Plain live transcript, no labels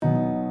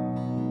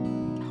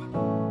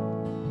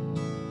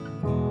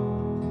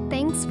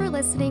Thanks for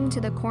listening to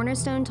the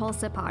Cornerstone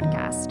Tulsa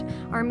podcast.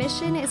 Our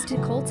mission is to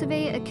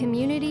cultivate a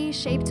community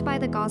shaped by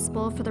the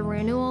gospel for the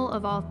renewal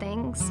of all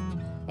things.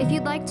 If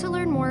you'd like to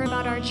learn more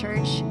about our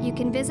church, you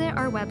can visit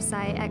our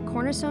website at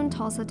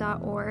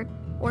cornerstonetulsa.org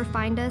or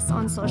find us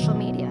on social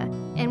media.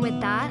 And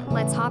with that,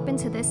 let's hop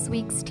into this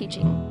week's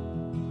teaching.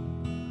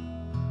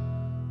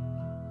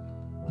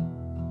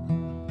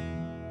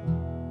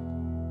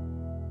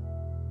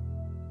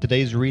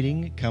 Today's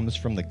reading comes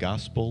from the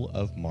Gospel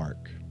of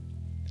Mark.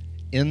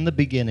 In the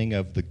beginning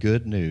of the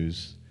good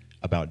news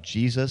about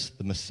Jesus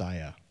the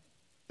Messiah,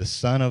 the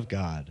Son of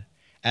God,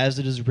 as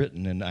it is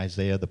written in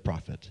Isaiah the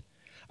prophet,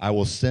 I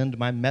will send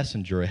my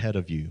messenger ahead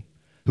of you,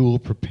 who will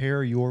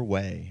prepare your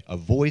way, a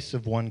voice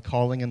of one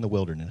calling in the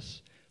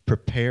wilderness.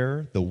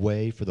 Prepare the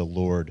way for the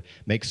Lord,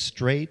 make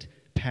straight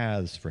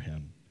paths for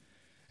him.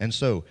 And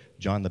so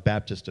John the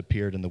Baptist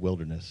appeared in the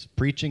wilderness,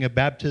 preaching a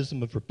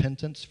baptism of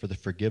repentance for the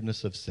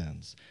forgiveness of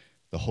sins.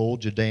 The whole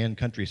Judean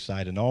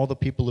countryside and all the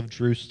people of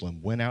Jerusalem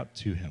went out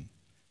to him.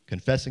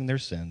 Confessing their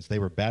sins, they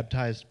were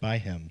baptized by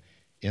him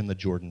in the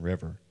Jordan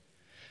River.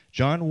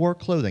 John wore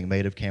clothing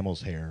made of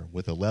camel's hair,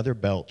 with a leather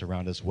belt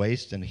around his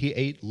waist, and he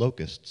ate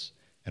locusts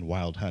and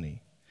wild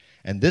honey.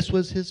 And this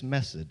was his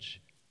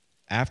message: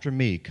 after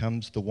me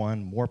comes the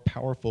one more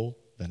powerful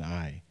than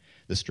I,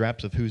 the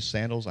straps of whose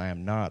sandals I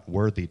am not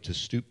worthy to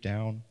stoop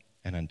down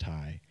and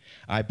untie.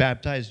 I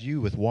baptize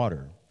you with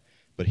water,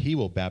 but he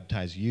will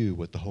baptize you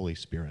with the Holy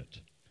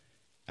Spirit.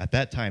 At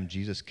that time,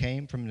 Jesus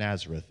came from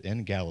Nazareth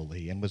in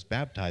Galilee and was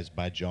baptized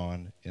by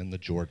John in the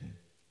Jordan.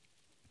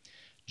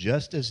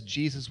 Just as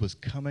Jesus was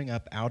coming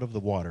up out of the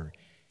water,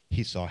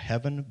 he saw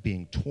heaven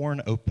being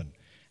torn open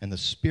and the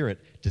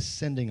Spirit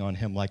descending on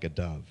him like a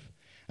dove.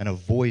 And a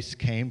voice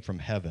came from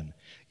heaven,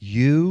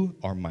 "You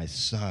are my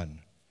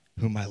Son,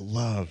 whom I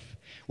love.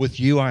 With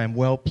you I am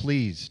well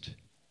pleased."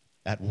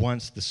 At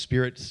once the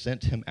Spirit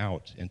sent him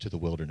out into the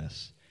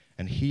wilderness.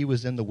 And he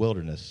was in the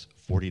wilderness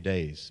 40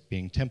 days,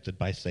 being tempted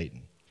by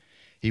Satan.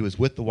 He was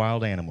with the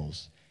wild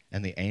animals,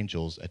 and the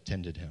angels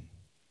attended him.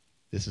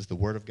 This is the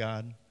word of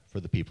God for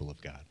the people of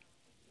God.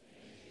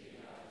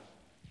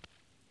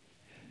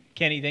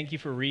 Kenny, thank you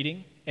for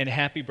reading, and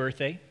happy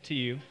birthday to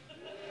you.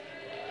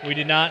 We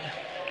did not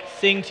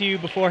sing to you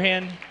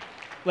beforehand,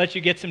 let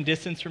you get some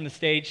distance from the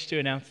stage to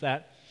announce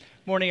that.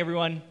 Morning,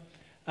 everyone.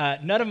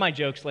 None of my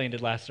jokes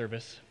landed last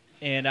service,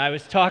 and I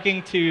was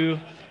talking to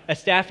a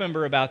staff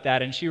member about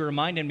that, and she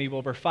reminded me,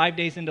 well, we're 5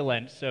 days into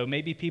Lent, so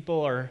maybe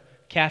people are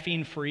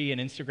caffeine-free and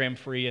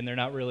Instagram-free, and they're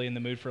not really in the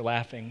mood for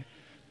laughing.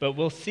 But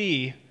we'll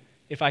see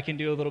if I can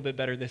do a little bit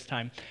better this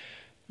time.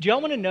 Do y'all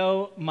want to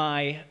know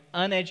my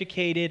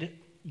uneducated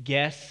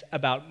guess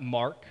about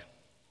Mark?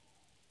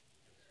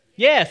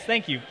 Yes,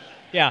 thank you.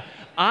 Yeah,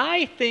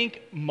 I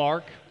think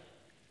Mark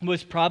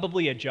was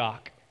probably a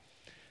jock.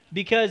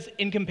 Because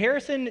in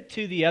comparison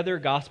to the other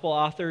gospel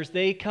authors,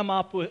 they come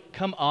off with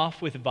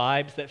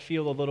vibes that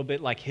feel a little bit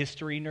like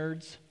history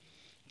nerds.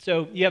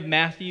 So you have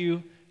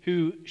Matthew,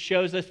 who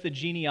shows us the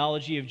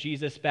genealogy of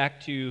Jesus back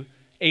to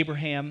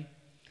Abraham,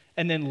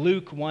 and then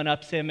Luke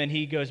one-ups him and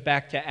he goes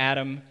back to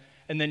Adam,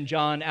 and then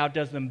John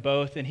outdoes them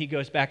both and he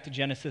goes back to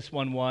Genesis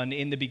 1:1,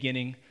 in the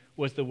beginning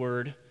was the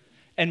Word.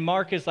 And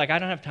Mark is like, I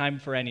don't have time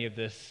for any of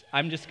this.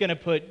 I'm just going to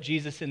put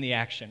Jesus in the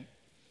action.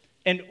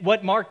 And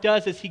what Mark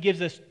does is he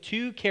gives us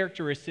two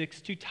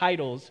characteristics, two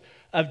titles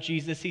of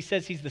Jesus. He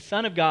says he's the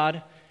Son of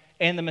God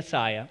and the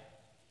Messiah.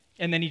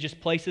 And then he just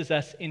places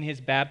us in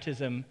his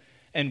baptism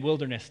and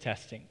wilderness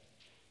testing.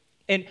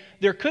 And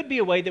there could be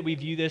a way that we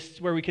view this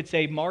where we could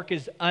say Mark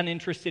is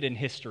uninterested in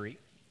history.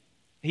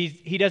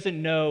 He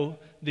doesn't know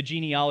the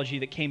genealogy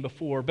that came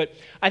before. But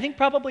I think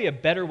probably a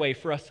better way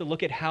for us to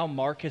look at how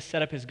Mark has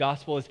set up his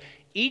gospel is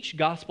each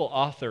gospel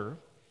author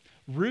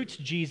roots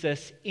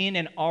Jesus in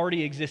an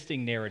already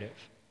existing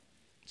narrative.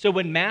 So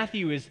when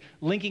Matthew is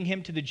linking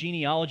him to the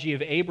genealogy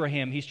of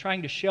Abraham, he's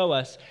trying to show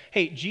us,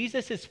 hey,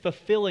 Jesus is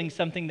fulfilling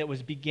something that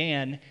was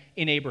began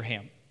in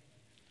Abraham.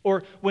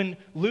 Or when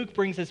Luke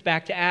brings us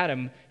back to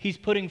Adam, he's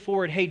putting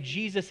forward, hey,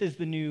 Jesus is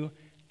the new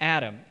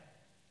Adam.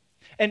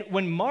 And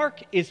when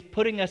Mark is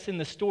putting us in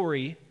the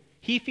story,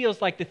 he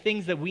feels like the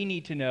things that we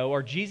need to know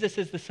are Jesus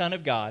is the Son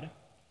of God,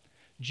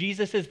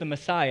 Jesus is the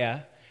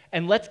Messiah,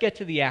 and let's get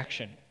to the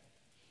action.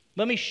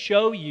 Let me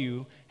show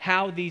you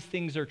how these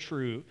things are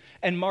true.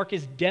 And Mark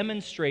is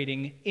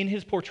demonstrating in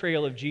his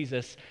portrayal of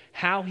Jesus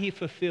how he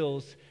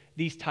fulfills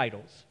these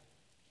titles.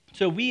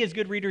 So we, as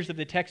good readers of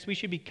the text, we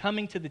should be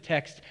coming to the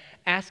text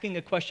asking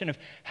a question of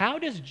how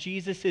does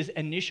Jesus'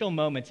 initial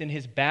moments in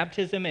his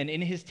baptism and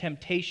in his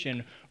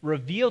temptation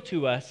reveal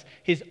to us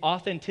his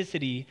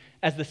authenticity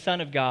as the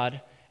Son of God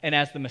and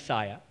as the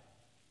Messiah?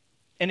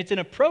 And it's an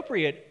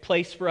appropriate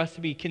place for us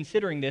to be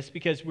considering this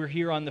because we're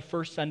here on the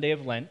first Sunday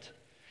of Lent.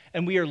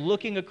 And we are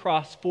looking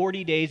across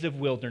 40 days of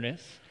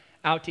wilderness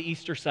out to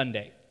Easter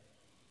Sunday.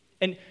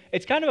 And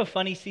it's kind of a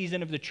funny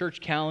season of the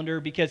church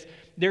calendar because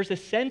there's a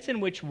sense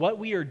in which what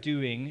we are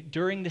doing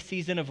during the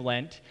season of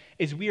Lent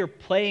is we are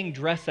playing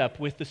dress up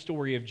with the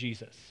story of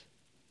Jesus.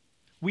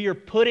 We are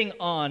putting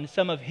on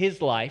some of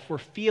his life, we're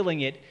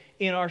feeling it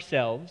in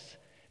ourselves,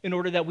 in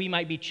order that we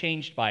might be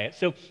changed by it.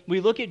 So we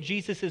look at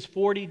Jesus'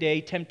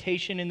 40-day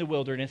temptation in the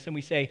wilderness and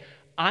we say,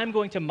 I'm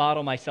going to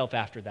model myself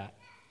after that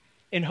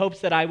in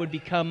hopes that I would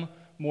become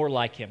more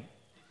like him.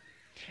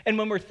 And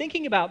when we're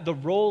thinking about the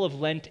role of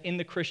Lent in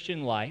the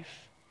Christian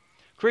life,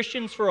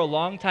 Christians for a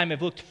long time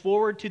have looked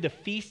forward to the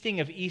feasting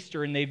of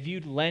Easter, and they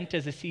viewed Lent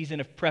as a season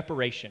of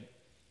preparation.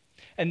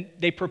 And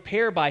they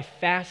prepare by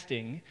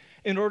fasting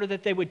in order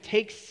that they would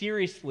take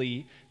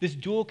seriously this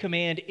dual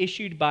command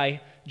issued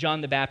by John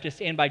the Baptist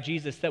and by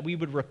Jesus, that we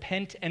would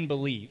repent and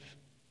believe.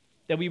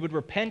 That we would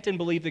repent and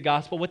believe the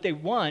gospel. What they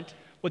want,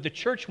 what the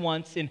church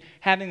wants in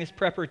having this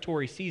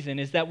preparatory season,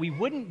 is that we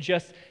wouldn't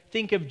just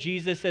think of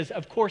Jesus as,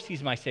 of course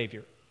he's my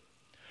Savior.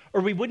 Or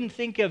we wouldn't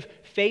think of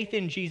faith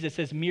in Jesus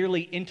as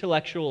merely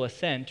intellectual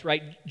assent,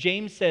 right?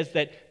 James says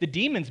that the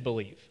demons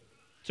believe.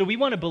 So we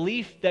want a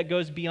belief that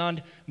goes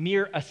beyond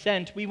mere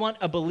assent. We want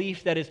a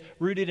belief that is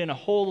rooted in a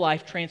whole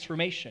life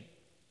transformation,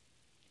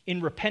 in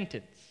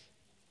repentance.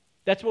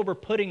 That's what we're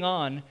putting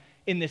on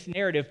in this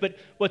narrative. But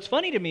what's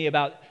funny to me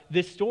about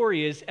this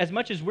story is, as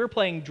much as we're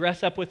playing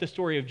dress up with the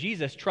story of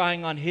Jesus,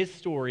 trying on his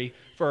story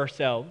for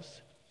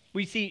ourselves,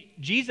 we see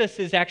Jesus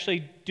is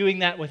actually doing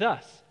that with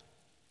us.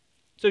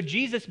 So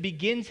Jesus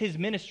begins his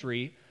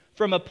ministry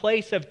from a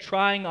place of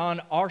trying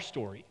on our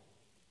story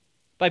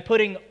by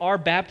putting our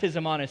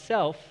baptism on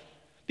himself,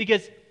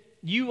 because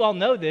you all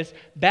know this,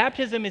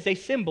 baptism is a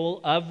symbol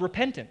of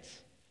repentance.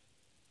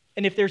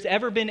 And if there's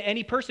ever been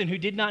any person who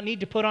did not need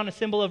to put on a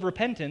symbol of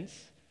repentance,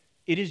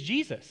 it is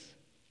Jesus.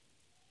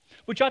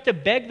 Which ought to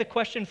beg the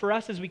question for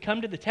us as we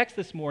come to the text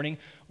this morning,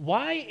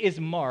 why is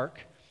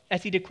Mark,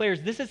 as he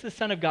declares this is the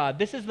Son of God,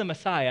 this is the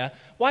Messiah,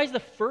 why is the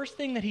first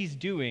thing that he's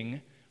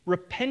doing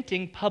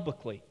repenting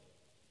publicly?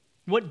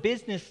 What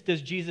business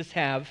does Jesus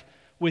have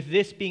with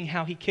this being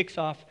how he kicks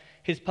off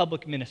his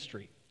public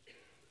ministry?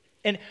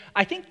 And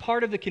I think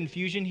part of the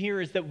confusion here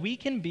is that we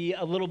can be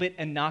a little bit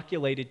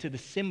inoculated to the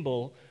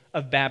symbol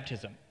of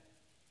baptism.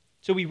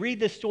 So we read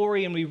this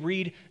story and we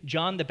read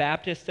John the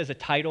Baptist as a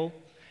title,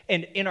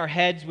 and in our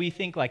heads we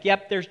think like,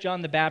 yep, there's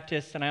John the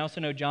Baptist, and I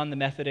also know John the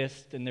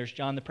Methodist, and there's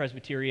John the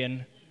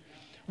Presbyterian.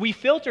 We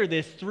filter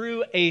this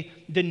through a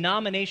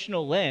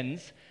denominational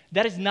lens.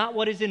 That is not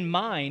what is in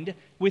mind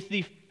with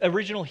the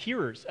original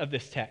hearers of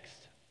this text.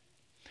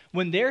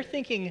 When they're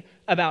thinking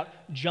about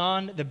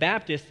John the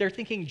Baptist, they're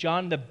thinking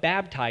John the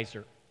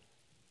Baptizer.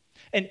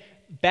 And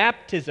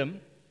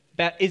baptism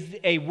is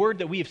a word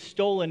that we have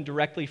stolen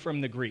directly from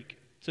the Greek.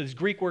 So this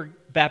Greek word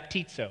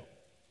baptizo,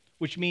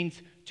 which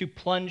means to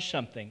plunge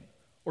something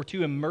or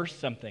to immerse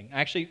something. I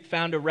actually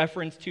found a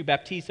reference to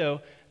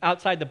baptizo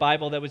outside the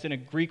Bible that was in a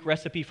Greek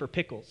recipe for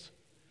pickles.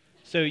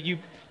 So you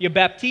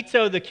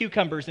baptizo the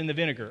cucumbers in the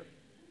vinegar.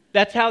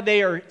 That's how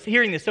they are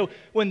hearing this. So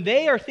when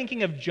they are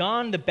thinking of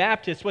John the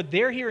Baptist, what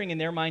they're hearing in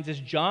their minds is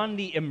John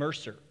the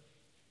Immerser,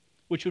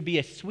 which would be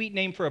a sweet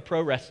name for a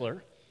pro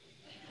wrestler.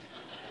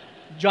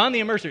 John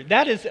the Immerser.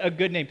 That is a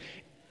good name.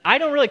 I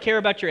don't really care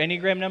about your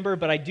Enneagram number,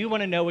 but I do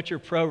want to know what your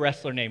pro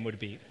wrestler name would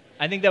be.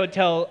 I think that would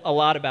tell a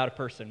lot about a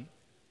person.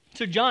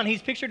 So John,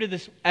 he's pictured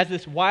as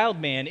this wild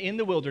man in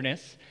the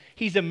wilderness.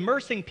 He's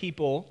immersing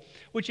people,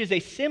 which is a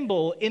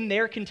symbol in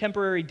their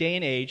contemporary day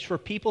and age for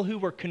people who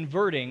were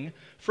converting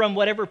from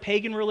whatever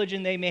pagan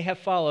religion they may have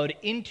followed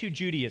into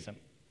Judaism,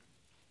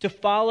 to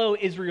follow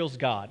Israel's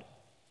God.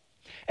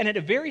 And at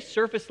a very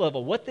surface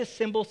level, what this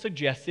symbol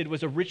suggested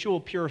was a ritual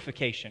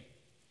purification.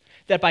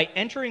 That by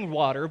entering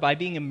water, by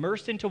being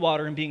immersed into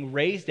water and being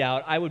raised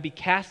out, I would be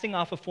casting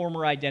off a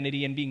former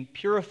identity and being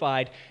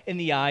purified in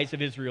the eyes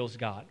of Israel's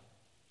God.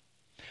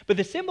 But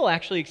the symbol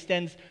actually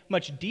extends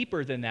much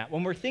deeper than that.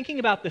 When we're thinking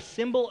about the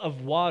symbol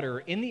of water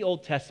in the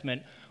Old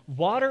Testament,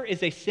 water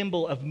is a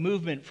symbol of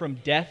movement from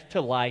death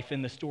to life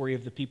in the story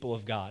of the people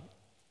of God.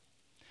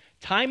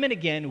 Time and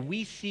again,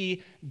 we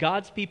see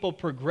God's people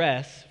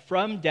progress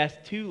from death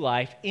to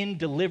life in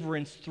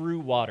deliverance through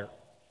water.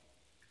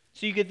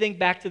 So you could think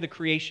back to the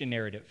creation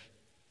narrative,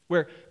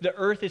 where the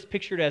earth is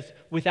pictured as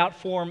without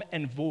form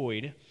and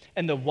void,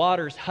 and the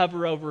waters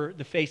hover over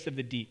the face of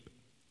the deep.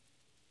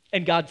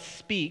 And God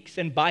speaks,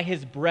 and by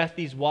his breath,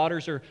 these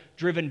waters are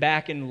driven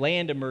back and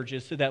land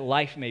emerges so that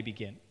life may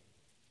begin.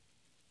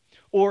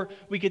 Or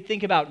we could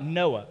think about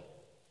Noah,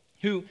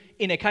 who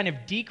in a kind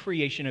of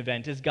decreation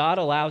event, as God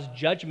allows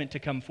judgment to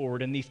come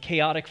forward and these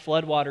chaotic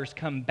floodwaters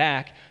come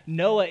back,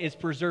 Noah is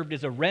preserved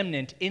as a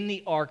remnant in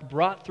the ark,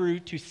 brought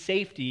through to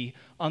safety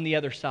on the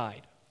other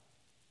side.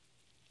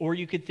 Or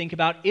you could think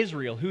about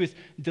Israel, who is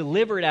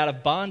delivered out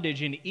of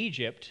bondage in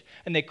Egypt,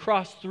 and they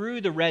cross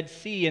through the Red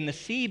Sea, and the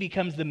sea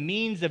becomes the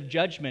means of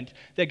judgment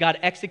that God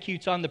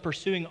executes on the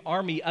pursuing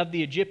army of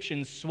the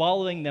Egyptians,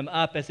 swallowing them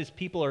up as his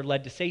people are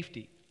led to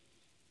safety.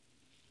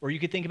 Or you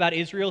could think about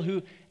Israel,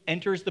 who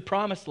enters the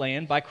Promised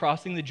Land by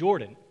crossing the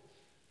Jordan,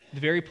 the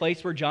very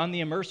place where John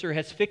the Immerser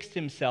has fixed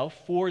himself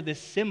for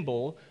this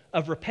symbol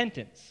of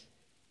repentance.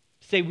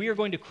 Say, we are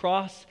going to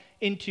cross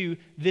into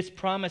this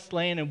promised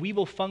land and we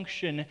will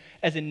function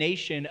as a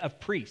nation of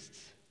priests,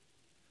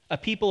 a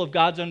people of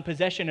God's own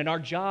possession, and our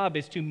job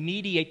is to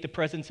mediate the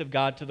presence of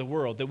God to the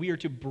world, that we are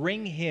to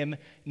bring him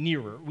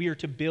nearer. We are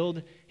to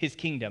build his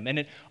kingdom. And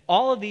in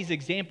all of these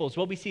examples,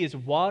 what we see is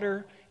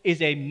water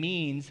is a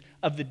means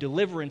of the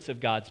deliverance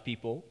of God's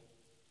people,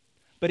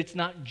 but it's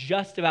not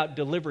just about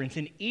deliverance.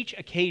 In each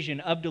occasion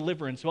of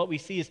deliverance, what we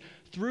see is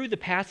through the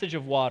passage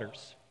of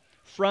waters,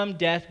 from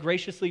death,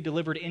 graciously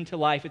delivered into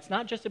life. It's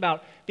not just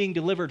about being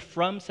delivered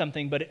from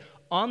something, but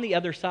on the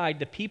other side,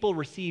 the people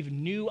receive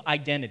new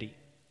identity.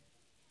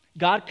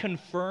 God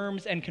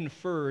confirms and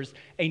confers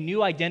a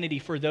new identity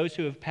for those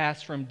who have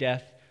passed from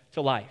death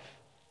to life.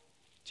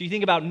 So you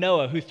think about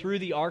Noah, who through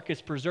the ark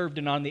is preserved,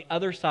 and on the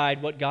other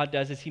side, what God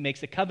does is he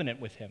makes a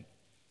covenant with him.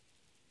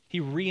 He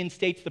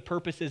reinstates the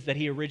purposes that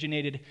he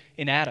originated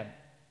in Adam.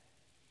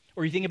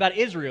 Or you think about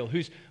Israel,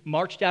 who's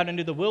marched out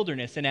into the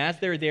wilderness, and as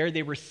they're there,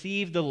 they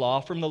receive the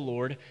law from the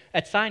Lord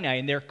at Sinai,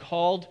 and they're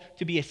called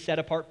to be a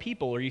set-apart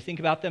people. Or you think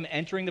about them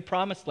entering the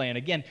promised land.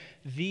 Again,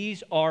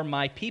 these are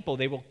my people.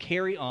 They will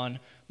carry on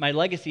my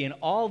legacy. In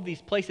all of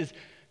these places,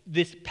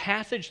 this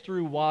passage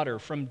through water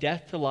from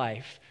death to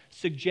life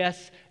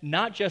suggests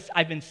not just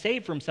I've been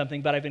saved from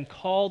something, but I've been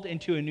called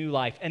into a new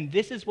life. And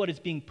this is what is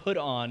being put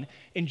on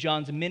in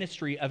John's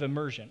ministry of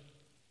immersion.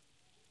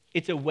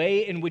 It's a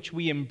way in which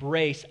we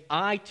embrace,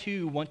 I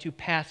too want to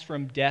pass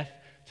from death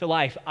to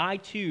life. I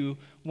too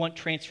want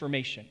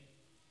transformation.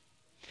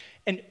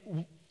 And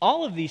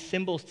all of these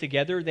symbols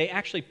together, they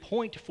actually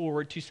point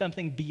forward to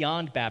something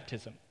beyond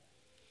baptism.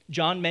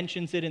 John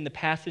mentions it in the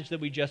passage that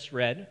we just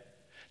read,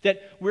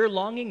 that we're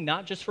longing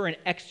not just for an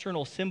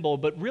external symbol,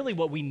 but really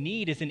what we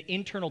need is an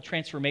internal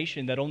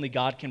transformation that only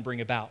God can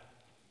bring about.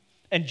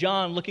 And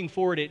John, looking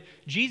forward at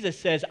Jesus,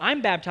 says,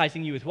 I'm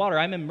baptizing you with water,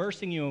 I'm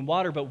immersing you in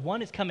water, but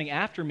one is coming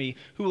after me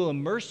who will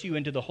immerse you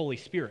into the Holy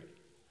Spirit,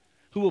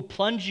 who will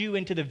plunge you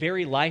into the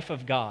very life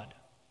of God.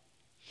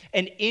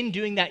 And in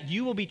doing that,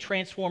 you will be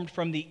transformed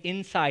from the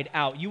inside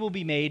out. You will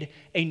be made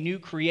a new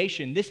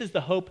creation. This is the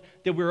hope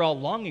that we're all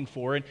longing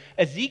for. And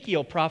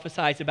Ezekiel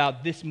prophesies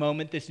about this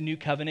moment, this new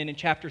covenant in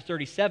chapter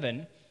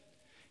 37.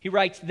 He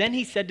writes, Then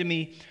he said to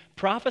me,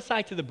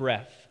 prophesy to the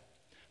breath,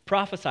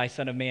 prophesy,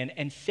 Son of Man,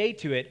 and say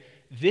to it,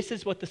 this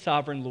is what the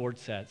sovereign Lord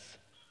says.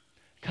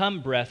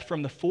 Come, breath,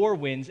 from the four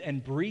winds,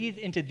 and breathe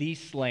into these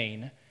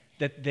slain,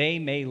 that they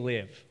may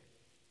live.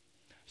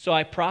 So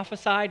I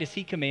prophesied as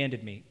he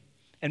commanded me,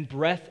 and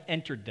breath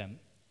entered them.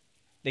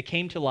 They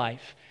came to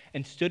life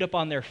and stood up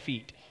on their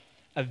feet,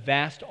 a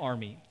vast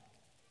army.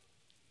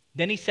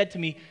 Then he said to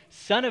me,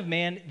 Son of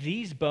man,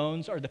 these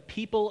bones are the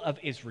people of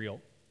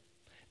Israel.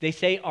 They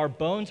say, our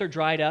bones are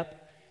dried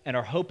up, and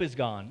our hope is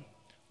gone.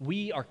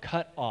 We are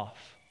cut off.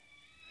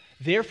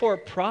 Therefore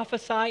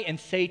prophesy and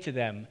say to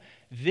them,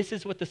 this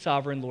is what the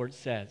sovereign Lord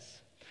says.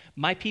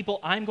 My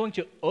people, I'm going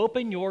to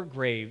open your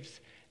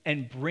graves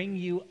and bring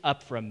you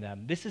up from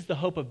them. This is the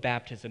hope of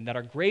baptism, that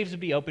our graves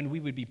would be opened, we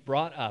would be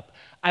brought up.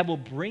 I will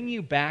bring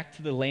you back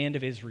to the land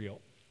of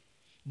Israel.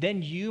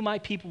 Then you, my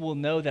people, will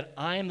know that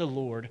I am the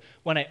Lord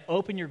when I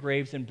open your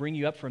graves and bring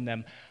you up from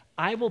them.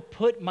 I will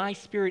put my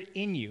spirit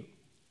in you,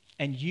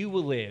 and you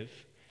will live,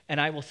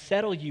 and I will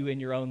settle you in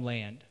your own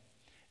land.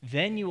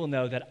 Then you will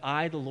know that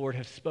I, the Lord,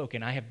 have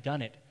spoken. I have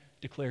done it,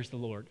 declares the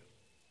Lord.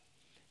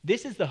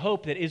 This is the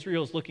hope that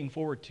Israel is looking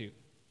forward to.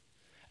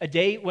 A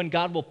day when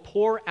God will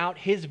pour out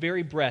his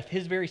very breath,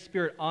 his very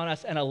spirit on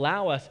us and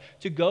allow us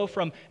to go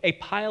from a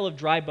pile of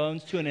dry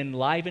bones to an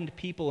enlivened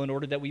people in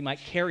order that we might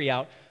carry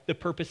out the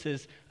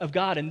purposes of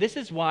God. And this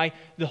is why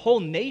the whole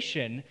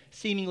nation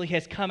seemingly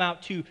has come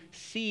out to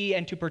see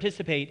and to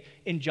participate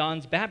in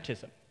John's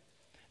baptism.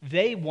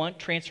 They want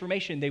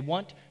transformation. They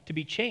want to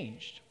be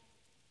changed.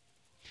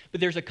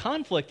 But there's a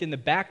conflict in the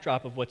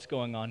backdrop of what's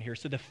going on here.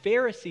 So the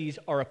Pharisees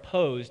are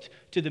opposed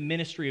to the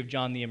ministry of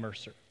John the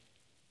Immerser.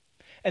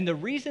 And the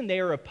reason they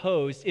are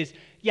opposed is,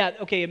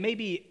 it may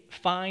be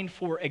fine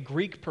for a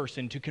Greek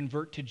person to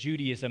convert to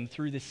Judaism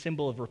through this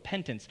symbol of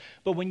repentance.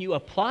 But when you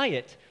apply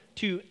it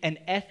to an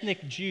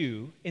ethnic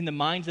Jew in the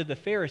minds of the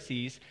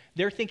Pharisees,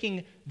 they're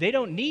thinking they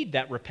don't need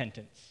that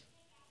repentance.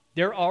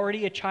 They're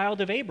already a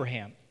child of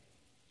Abraham.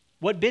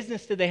 What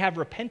business do they have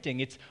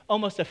repenting? It's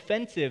almost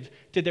offensive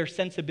to their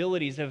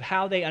sensibilities of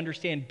how they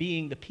understand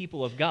being the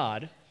people of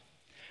God.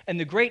 And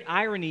the great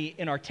irony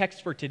in our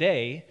text for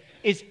today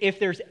is if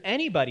there's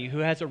anybody who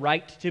has a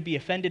right to be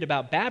offended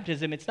about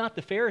baptism, it's not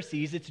the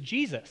Pharisees, it's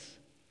Jesus.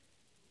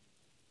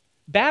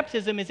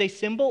 Baptism is a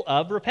symbol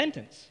of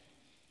repentance,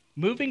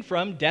 moving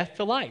from death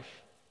to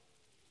life.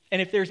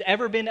 And if there's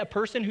ever been a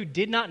person who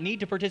did not need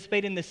to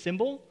participate in this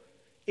symbol,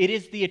 it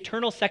is the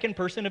eternal second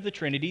person of the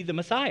Trinity, the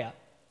Messiah.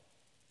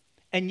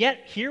 And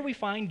yet, here we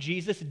find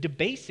Jesus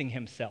debasing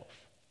himself,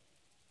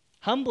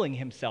 humbling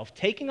himself,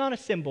 taking on a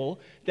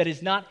symbol that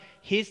is not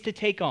his to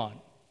take on.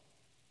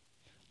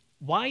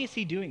 Why is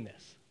he doing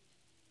this?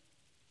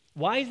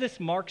 Why is this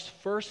Mark's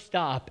first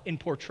stop in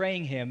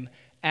portraying him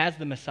as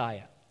the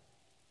Messiah?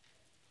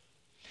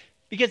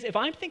 Because if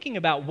I'm thinking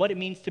about what it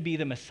means to be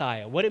the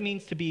Messiah, what it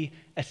means to be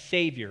a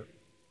Savior,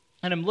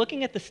 and I'm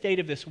looking at the state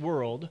of this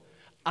world,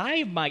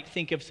 I might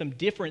think of some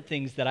different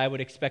things that I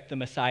would expect the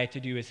Messiah to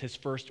do as his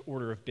first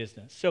order of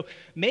business. So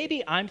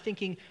maybe I'm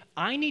thinking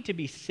I need to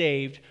be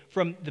saved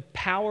from the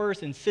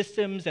powers and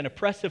systems and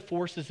oppressive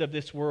forces of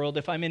this world.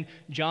 If I'm in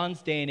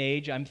John's day and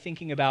age, I'm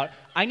thinking about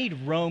I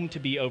need Rome to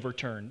be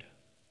overturned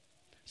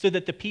so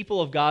that the people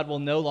of God will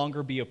no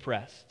longer be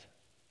oppressed.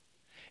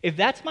 If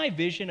that's my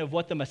vision of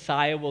what the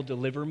Messiah will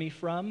deliver me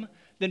from,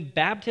 then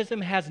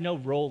baptism has no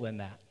role in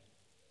that.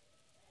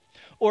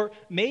 Or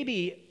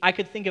maybe I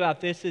could think about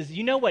this as,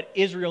 you know what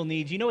Israel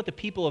needs? You know what the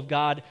people of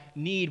God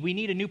need? We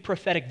need a new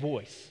prophetic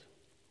voice.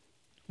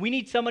 We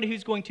need somebody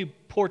who's going to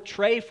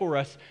portray for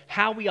us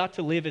how we ought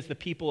to live as the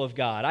people of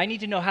God. I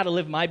need to know how to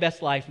live my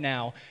best life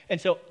now.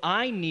 And so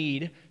I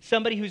need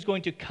somebody who's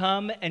going to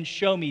come and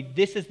show me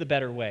this is the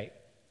better way.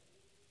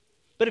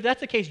 But if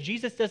that's the case,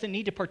 Jesus doesn't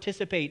need to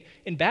participate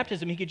in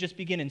baptism. He could just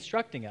begin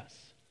instructing us.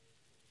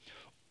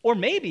 Or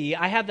maybe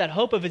I have that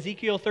hope of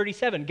Ezekiel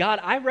 37.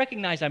 God, I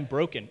recognize I'm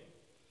broken.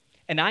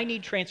 And I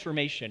need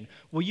transformation.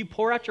 Will you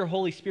pour out your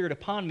Holy Spirit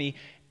upon me?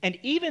 And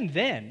even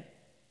then,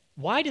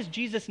 why does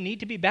Jesus need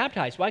to be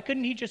baptized? Why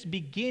couldn't he just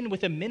begin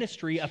with a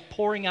ministry of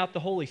pouring out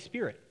the Holy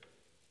Spirit?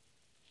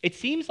 It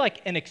seems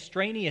like an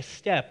extraneous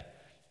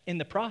step in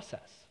the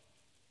process.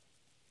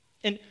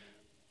 And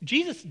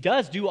Jesus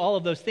does do all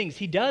of those things.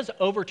 He does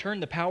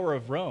overturn the power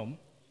of Rome.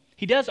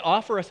 He does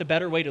offer us a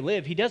better way to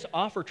live. He does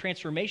offer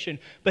transformation,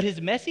 but his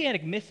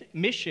messianic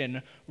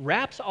mission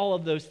wraps all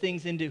of those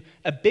things into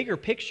a bigger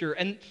picture,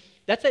 and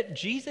that's that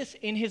Jesus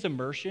in his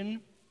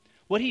immersion,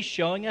 what he's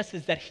showing us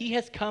is that he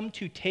has come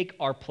to take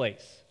our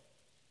place.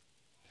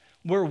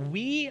 Where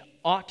we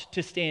ought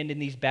to stand in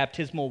these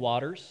baptismal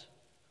waters,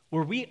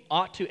 where we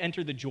ought to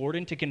enter the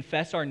Jordan to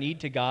confess our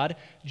need to God,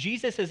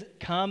 Jesus has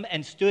come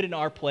and stood in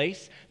our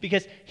place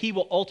because he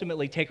will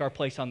ultimately take our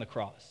place on the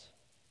cross.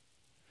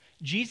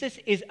 Jesus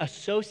is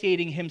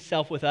associating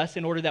himself with us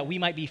in order that we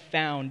might be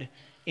found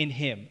in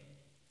him.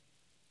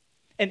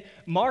 And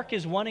Mark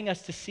is wanting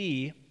us to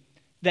see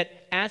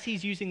that as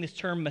he's using this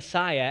term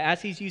Messiah,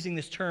 as he's using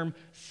this term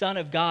Son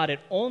of God,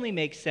 it only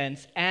makes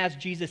sense as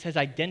Jesus has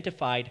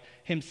identified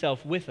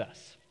himself with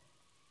us.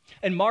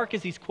 And Mark,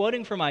 as he's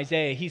quoting from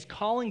Isaiah, he's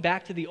calling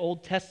back to the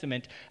Old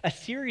Testament a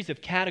series of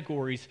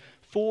categories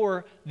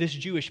for this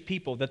Jewish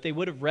people that they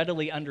would have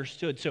readily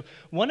understood. So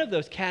one of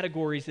those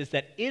categories is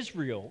that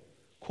Israel,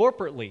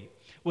 corporately,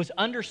 was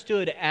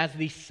understood as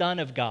the Son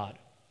of God.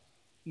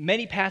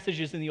 Many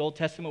passages in the Old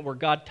Testament where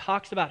God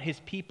talks about his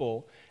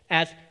people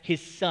as his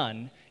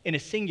son in a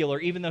singular,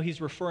 even though he's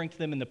referring to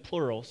them in the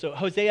plural. So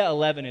Hosea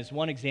 11 is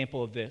one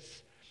example of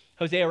this.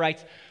 Hosea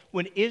writes,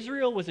 "When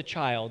Israel was a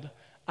child,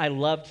 I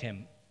loved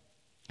him,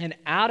 and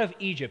out of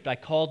Egypt I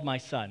called my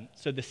son."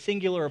 So the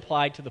singular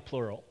applied to the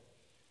plural.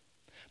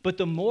 "But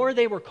the more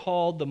they were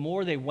called, the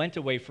more they went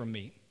away from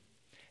me.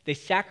 They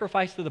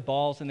sacrificed to the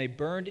Baals, and they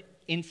burned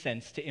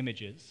incense to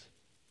images.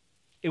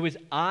 It was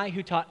I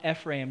who taught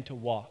Ephraim to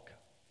walk,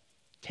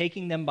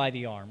 taking them by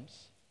the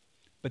arms.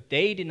 But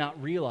they did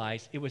not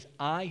realize it was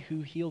I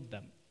who healed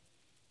them.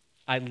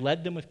 I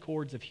led them with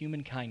cords of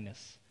human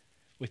kindness,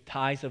 with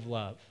ties of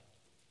love.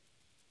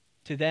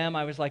 To them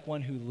I was like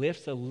one who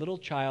lifts a little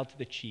child to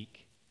the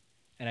cheek,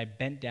 and I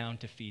bent down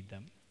to feed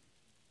them."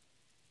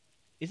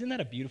 Isn't that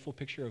a beautiful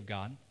picture of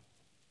God?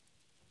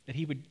 That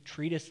he would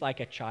treat us like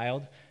a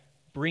child,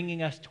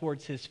 bringing us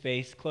towards his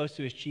face, close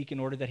to his cheek, in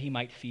order that he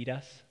might feed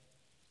us.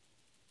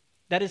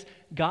 That is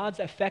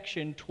God's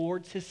affection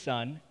towards his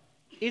son,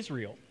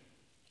 Israel.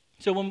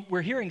 So when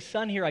we're hearing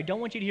son here, I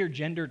don't want you to hear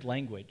gendered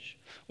language.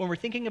 When we're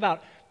thinking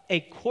about a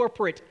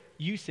corporate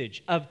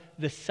usage of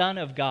the Son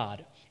of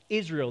God,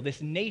 Israel,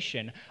 this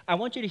nation, I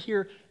want you to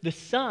hear the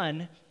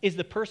son is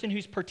the person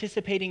who's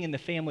participating in the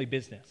family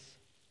business.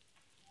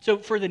 So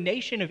for the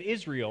nation of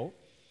Israel,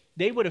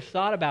 they would have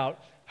thought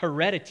about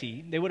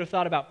heredity. They would have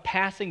thought about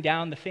passing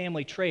down the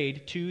family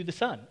trade to the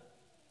son.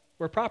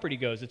 Where property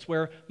goes, it's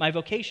where my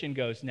vocation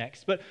goes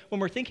next. But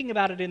when we're thinking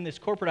about it in this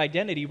corporate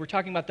identity, we're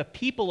talking about the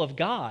people of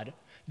God.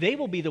 They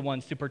will be the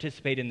ones to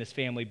participate in this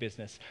family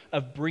business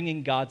of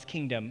bringing God's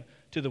kingdom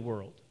to the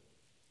world.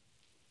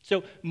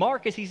 So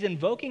Mark, as he's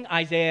invoking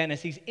Isaiah and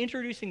as he's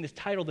introducing this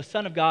title, the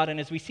Son of God, and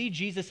as we see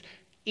Jesus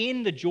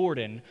in the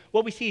Jordan,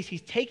 what we see is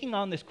he's taking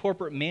on this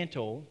corporate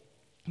mantle,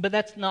 but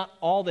that's not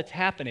all that's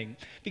happening,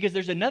 because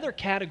there's another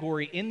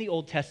category in the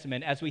Old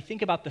Testament as we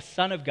think about the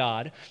Son of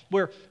God,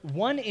 where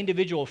one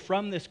individual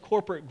from this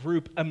corporate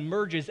group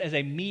emerges as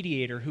a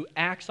mediator who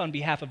acts on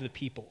behalf of the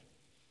people.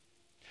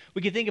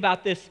 We could think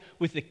about this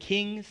with the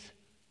kings.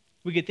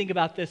 We could think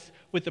about this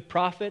with the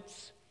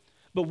prophets.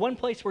 But one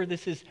place where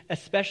this is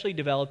especially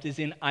developed is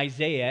in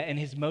Isaiah and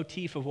his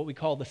motif of what we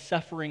call the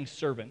suffering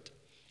servant.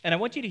 And I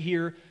want you to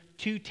hear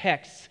two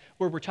texts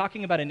where we're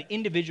talking about an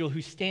individual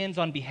who stands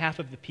on behalf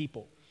of the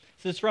people.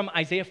 So this is from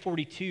Isaiah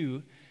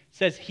 42. It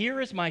says,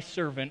 "Here is my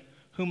servant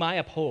whom I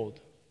uphold,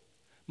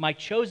 my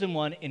chosen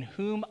one in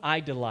whom I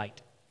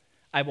delight.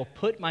 I will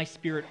put my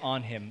spirit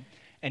on him,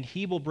 and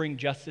he will bring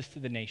justice to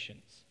the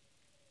nations."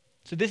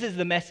 So this is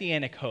the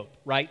messianic hope,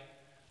 right?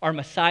 Our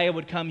Messiah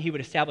would come, he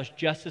would establish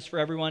justice for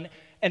everyone.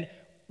 And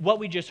what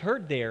we just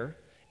heard there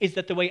is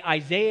that the way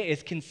Isaiah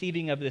is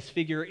conceiving of this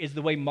figure is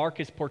the way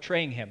Mark is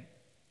portraying him.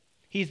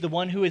 He's the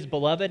one who is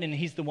beloved, and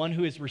he's the one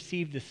who has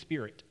received the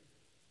Spirit.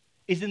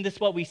 Isn't this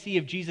what we see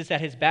of Jesus at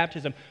his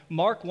baptism?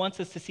 Mark wants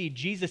us to see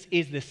Jesus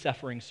is this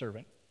suffering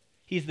servant.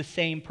 He's the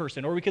same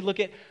person. Or we could look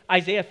at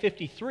Isaiah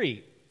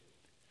 53.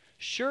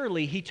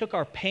 Surely he took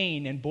our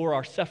pain and bore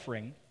our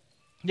suffering,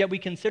 yet we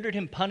considered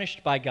him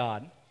punished by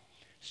God,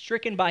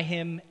 stricken by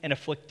him and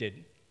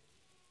afflicted.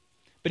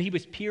 But he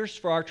was pierced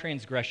for our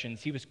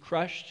transgressions. He was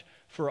crushed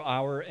for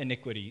our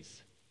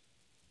iniquities.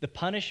 The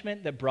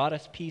punishment that brought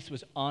us peace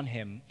was on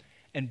him,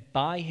 and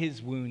by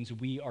his wounds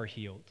we are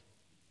healed.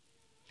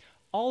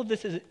 All of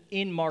this is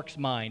in Mark's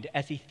mind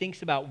as he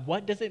thinks about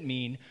what does it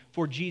mean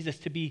for Jesus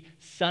to be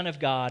Son of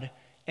God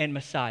and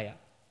Messiah.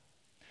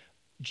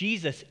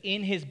 Jesus,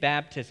 in his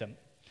baptism,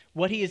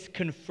 what he is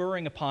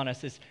conferring upon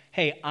us is,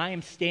 hey, I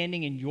am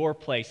standing in your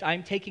place.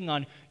 I'm taking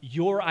on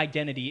your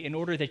identity in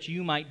order that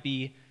you might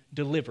be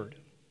delivered.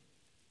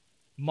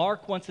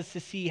 Mark wants us to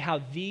see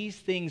how these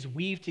things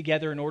weave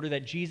together in order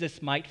that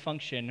Jesus might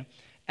function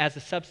as a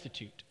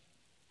substitute.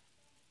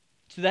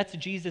 So that's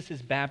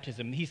Jesus'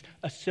 baptism. He's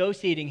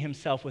associating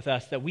himself with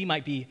us that we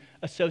might be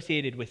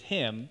associated with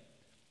him.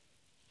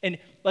 And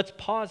let's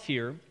pause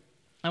here.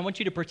 I want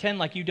you to pretend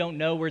like you don't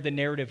know where the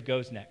narrative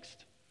goes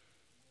next.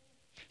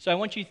 So I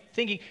want you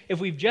thinking, if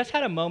we've just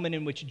had a moment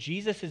in which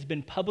Jesus has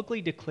been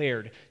publicly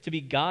declared to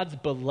be God's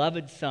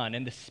beloved Son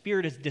and the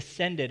Spirit has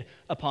descended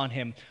upon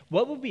him,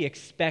 what would we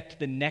expect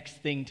the next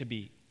thing to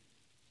be?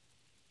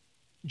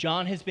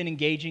 John has been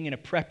engaging in a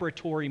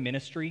preparatory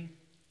ministry.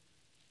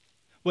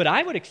 What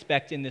I would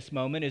expect in this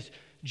moment is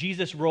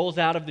Jesus rolls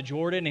out of the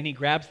Jordan and he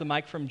grabs the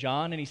mic from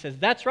John and he says,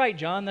 "That's right,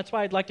 John, that's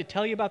why I'd like to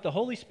tell you about the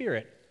Holy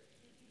Spirit."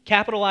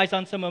 Capitalize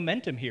on some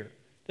momentum here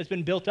that's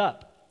been built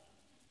up.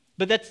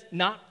 But that's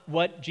not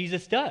what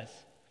Jesus does.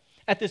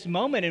 At this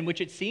moment in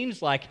which it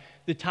seems like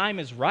the time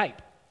is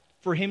ripe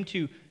for him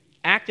to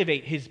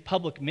activate his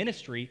public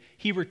ministry,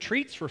 he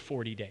retreats for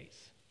 40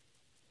 days,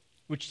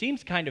 which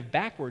seems kind of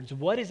backwards.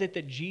 What is it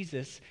that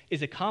Jesus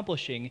is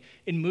accomplishing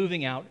in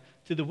moving out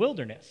to the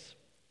wilderness?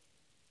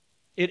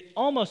 It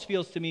almost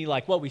feels to me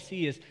like what we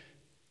see is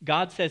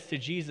God says to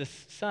Jesus,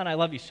 "Son, I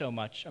love you so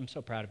much. I'm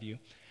so proud of you.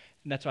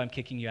 And that's why I'm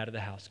kicking you out of the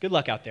house. Good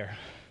luck out there."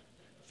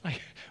 It's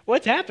like,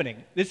 what's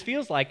happening? This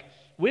feels like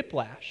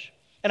whiplash.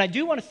 And I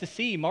do want us to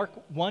see Mark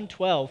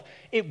 1:12.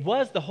 It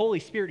was the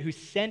Holy Spirit who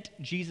sent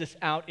Jesus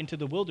out into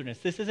the wilderness.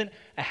 This isn't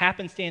a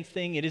happenstance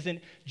thing. It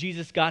isn't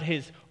Jesus got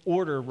his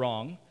order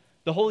wrong.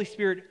 The Holy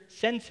Spirit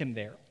sends him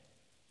there.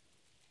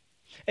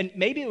 And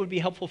maybe it would be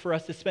helpful for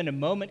us to spend a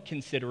moment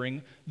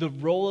considering the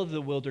role of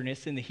the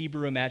wilderness in the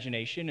Hebrew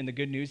imagination. And the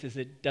good news is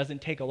it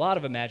doesn't take a lot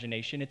of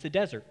imagination. It's a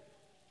desert.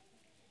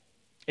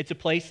 It's a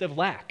place of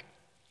lack,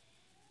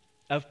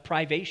 of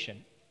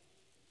privation,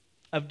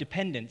 of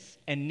dependence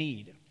and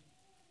need.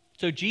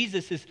 So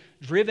Jesus is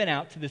driven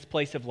out to this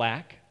place of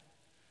lack,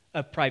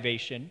 of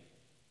privation.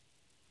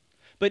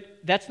 But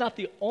that's not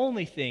the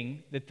only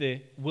thing that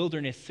the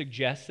wilderness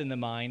suggests in the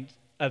mind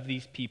of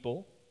these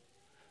people.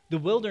 The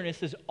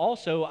wilderness is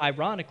also,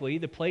 ironically,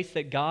 the place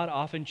that God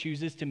often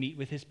chooses to meet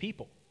with his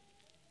people.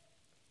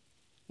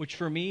 Which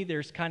for me,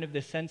 there's kind of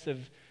this sense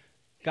of,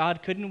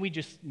 God, couldn't we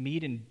just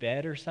meet in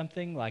bed or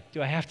something? Like,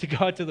 do I have to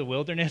go out to the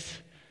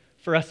wilderness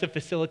for us to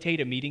facilitate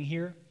a meeting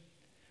here?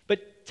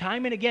 But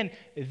time and again,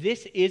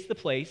 this is the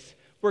place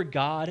where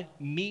God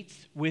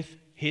meets with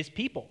his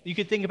people. You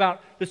could think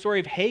about the story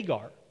of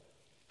Hagar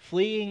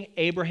fleeing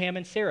Abraham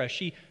and Sarah.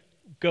 She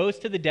goes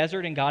to the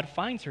desert and God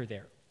finds her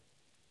there.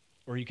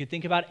 Or you could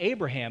think about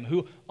Abraham,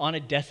 who on a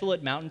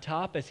desolate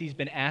mountaintop, as he's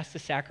been asked to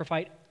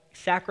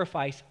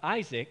sacrifice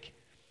Isaac,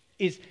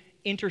 is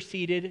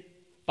interceded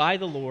by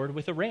the Lord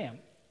with a ram.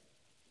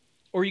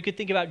 Or you could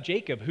think about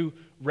Jacob, who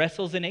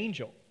wrestles an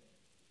angel.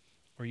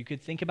 Or you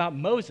could think about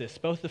Moses,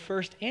 both the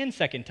first and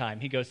second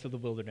time he goes to the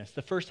wilderness.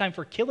 The first time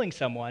for killing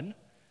someone,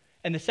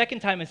 and the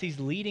second time as he's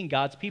leading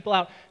God's people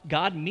out,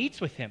 God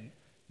meets with him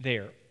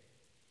there.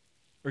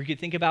 Or you could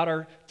think about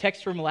our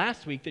text from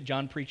last week that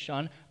John preached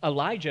on,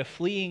 Elijah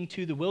fleeing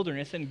to the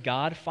wilderness, and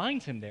God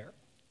finds him there.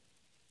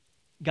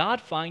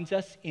 God finds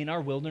us in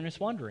our wilderness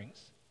wanderings.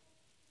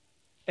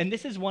 And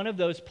this is one of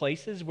those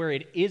places where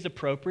it is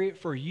appropriate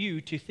for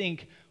you to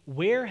think,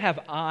 where have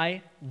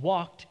I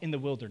walked in the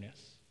wilderness?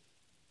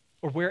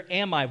 Or where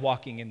am I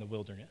walking in the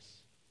wilderness?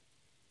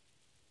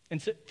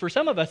 And so for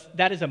some of us,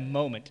 that is a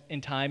moment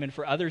in time, and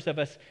for others of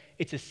us,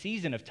 it's a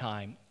season of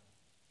time.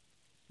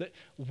 But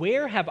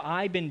where have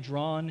I been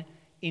drawn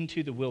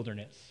into the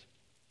wilderness?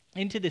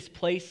 Into this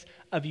place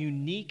of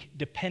unique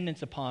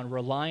dependence upon,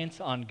 reliance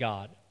on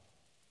God.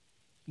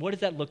 What does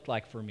that look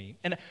like for me?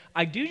 And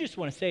I do just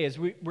want to say, as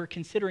we're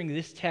considering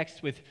this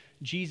text with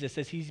Jesus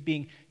as he's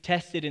being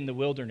tested in the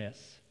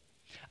wilderness,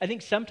 I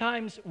think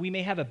sometimes we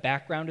may have a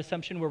background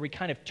assumption where we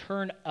kind of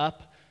turn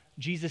up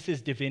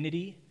Jesus'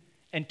 divinity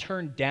and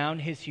turn down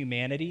his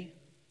humanity.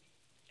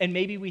 And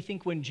maybe we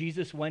think when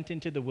Jesus went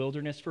into the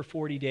wilderness for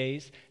 40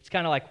 days, it's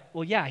kind of like,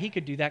 well, yeah, he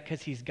could do that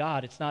because he's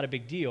God. It's not a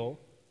big deal.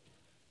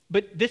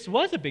 But this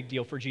was a big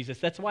deal for Jesus.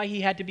 That's why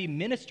he had to be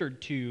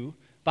ministered to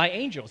by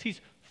angels. He's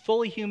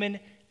fully human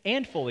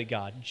and fully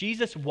God.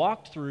 Jesus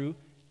walked through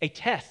a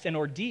test, an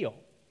ordeal.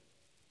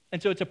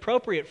 And so it's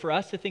appropriate for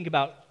us to think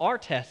about our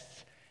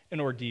tests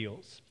and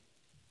ordeals.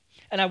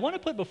 And I want to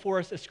put before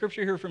us a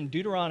scripture here from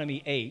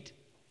Deuteronomy 8. It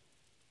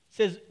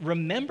says,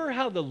 remember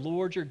how the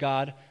Lord your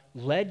God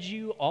led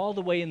you all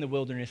the way in the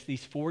wilderness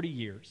these 40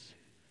 years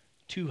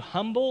to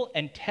humble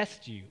and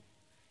test you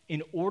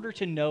in order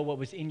to know what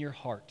was in your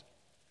heart,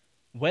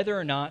 whether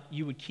or not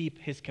you would keep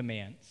his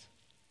commands.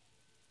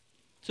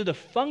 So the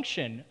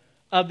function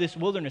of this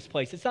wilderness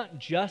place, it's not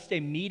just a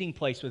meeting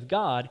place with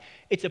God,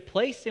 it's a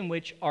place in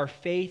which our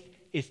faith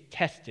is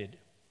tested,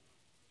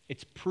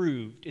 it's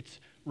proved, it's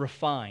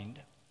refined.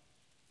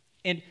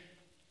 And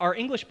our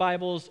English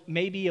Bibles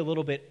may be a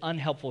little bit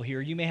unhelpful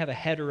here. You may have a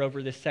header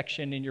over this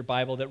section in your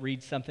Bible that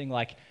reads something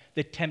like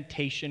the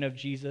temptation of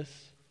Jesus,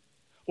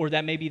 or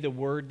that may be the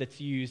word that's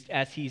used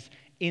as he's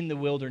in the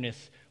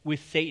wilderness with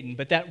Satan.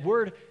 But that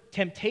word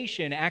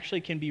temptation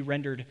actually can be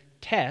rendered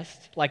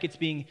test, like it's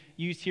being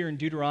used here in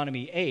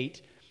Deuteronomy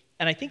 8,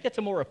 and I think that's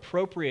a more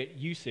appropriate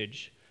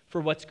usage for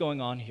what's going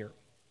on here.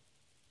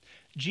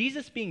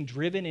 Jesus being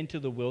driven into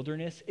the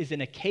wilderness is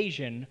an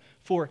occasion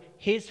for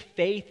his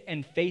faith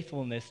and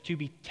faithfulness to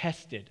be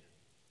tested,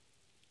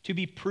 to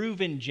be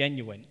proven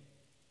genuine,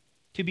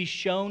 to be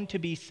shown to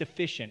be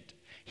sufficient.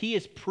 He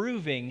is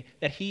proving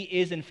that he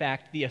is, in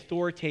fact, the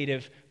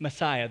authoritative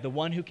Messiah, the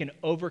one who can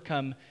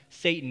overcome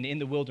Satan in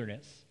the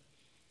wilderness.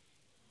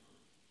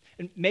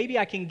 And maybe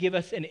I can give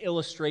us an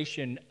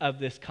illustration of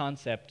this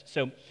concept.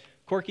 So,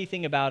 quirky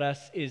thing about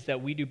us is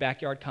that we do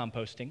backyard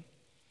composting.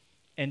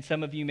 And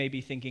some of you may be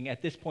thinking,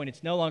 at this point,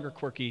 it's no longer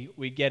quirky.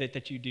 We get it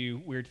that you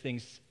do weird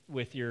things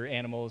with your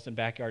animals and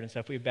backyard and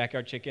stuff. We have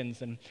backyard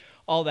chickens and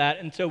all that.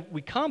 And so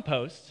we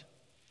compost,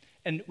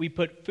 and we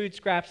put food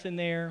scraps in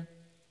there.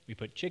 We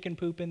put chicken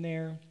poop in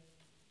there.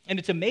 And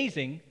it's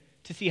amazing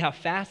to see how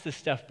fast this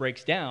stuff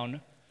breaks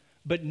down.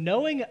 But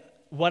knowing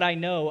what I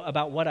know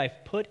about what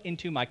I've put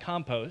into my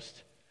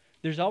compost,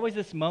 there's always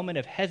this moment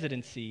of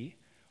hesitancy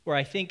where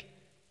I think,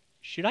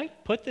 should I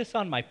put this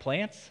on my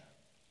plants?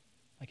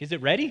 Like, is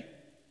it ready?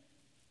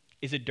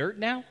 Is it dirt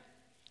now?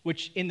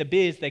 Which in the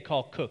biz they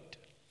call cooked.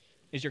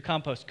 Is your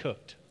compost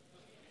cooked?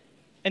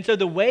 And so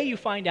the way you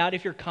find out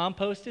if your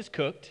compost is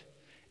cooked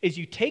is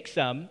you take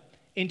some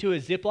into a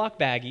Ziploc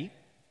baggie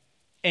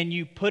and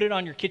you put it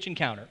on your kitchen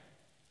counter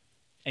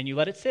and you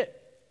let it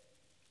sit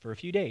for a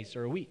few days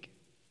or a week.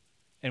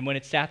 And when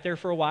it's sat there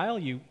for a while,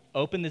 you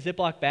open the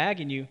Ziploc bag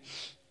and you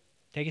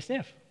take a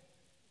sniff.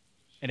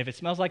 And if it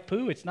smells like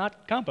poo, it's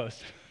not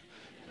compost.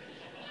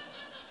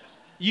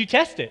 You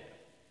test it.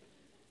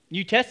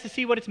 You test to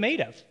see what it's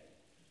made of.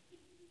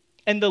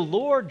 And the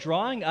Lord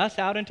drawing us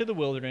out into the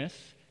wilderness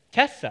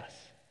tests us.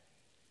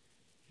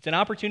 It's an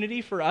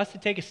opportunity for us to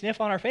take a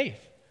sniff on our faith.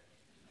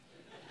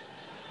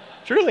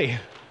 Truly.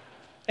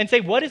 And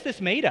say, what is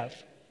this made of?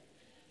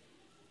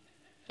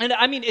 And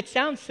I mean, it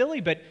sounds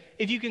silly, but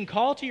if you can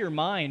call to your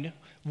mind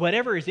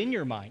whatever is in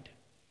your mind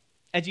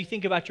as you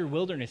think about your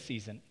wilderness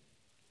season,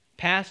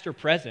 past or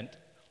present,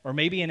 or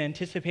maybe an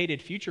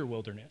anticipated future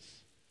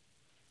wilderness,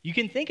 you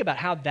can think about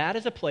how that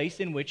is a place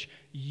in which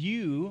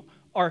you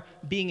are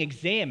being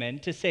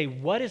examined to say,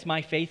 what is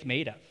my faith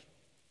made of?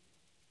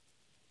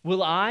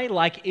 Will I,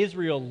 like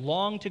Israel,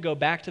 long to go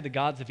back to the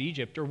gods of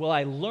Egypt, or will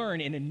I learn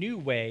in a new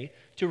way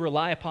to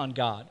rely upon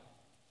God?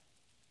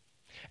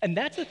 And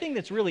that's the thing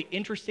that's really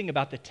interesting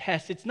about the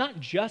test. It's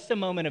not just a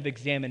moment of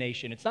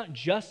examination. It's not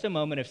just a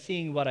moment of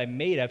seeing what I'm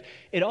made of.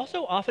 It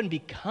also often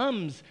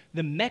becomes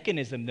the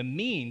mechanism, the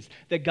means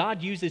that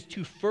God uses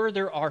to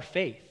further our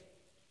faith.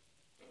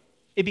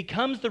 It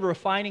becomes the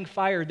refining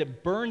fire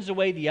that burns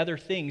away the other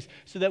things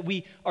so that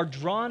we are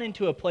drawn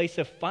into a place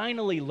of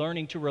finally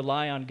learning to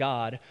rely on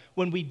God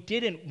when we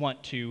didn't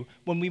want to,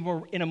 when we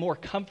were in a more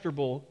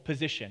comfortable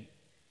position.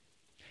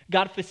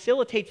 God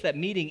facilitates that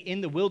meeting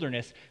in the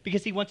wilderness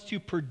because he wants to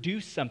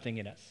produce something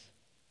in us.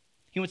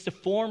 He wants to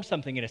form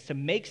something in us, to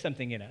make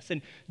something in us.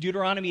 And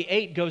Deuteronomy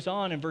 8 goes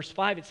on in verse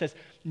 5, it says,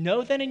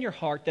 "Know then in your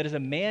heart that as a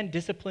man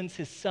disciplines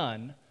his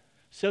son,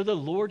 so the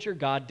Lord your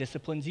God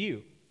disciplines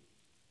you."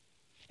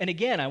 And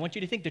again, I want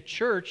you to think the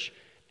church,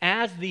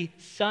 as the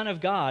Son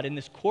of God in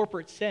this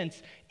corporate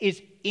sense,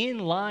 is in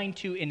line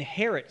to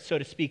inherit, so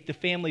to speak, the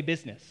family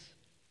business.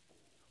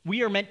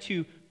 We are meant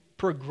to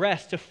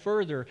progress, to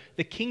further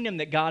the kingdom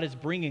that God is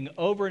bringing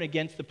over and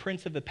against the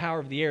prince of the power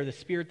of the air, the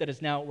spirit that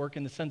is now at work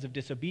in the sons of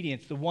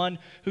disobedience, the one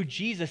who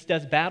Jesus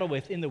does battle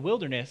with in the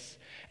wilderness.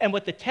 And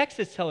what the text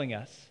is telling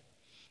us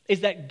is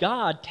that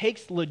God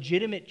takes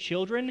legitimate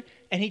children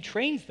and he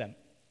trains them.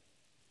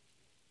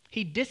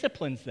 He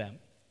disciplines them.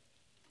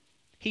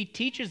 He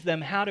teaches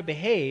them how to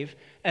behave,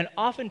 and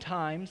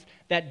oftentimes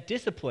that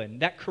discipline,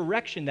 that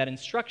correction, that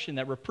instruction,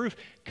 that reproof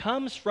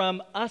comes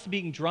from us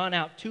being drawn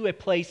out to a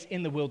place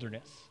in the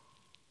wilderness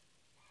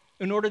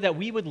in order that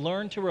we would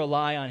learn to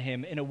rely on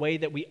him in a way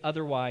that we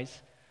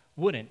otherwise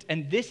wouldn't.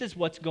 And this is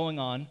what's going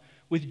on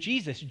with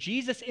Jesus.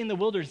 Jesus in the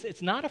wilderness,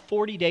 it's not a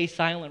 40-day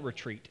silent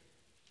retreat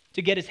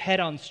to get his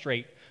head on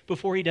straight,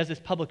 before he does his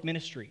public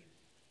ministry.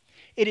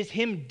 It is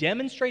him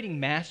demonstrating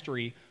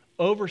mastery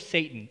over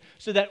Satan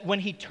so that when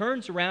he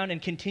turns around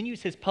and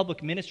continues his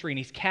public ministry and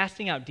he's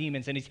casting out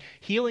demons and he's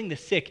healing the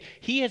sick,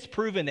 he has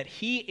proven that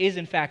he is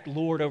in fact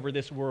Lord over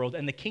this world,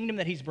 and the kingdom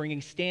that he's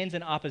bringing stands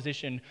in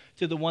opposition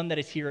to the one that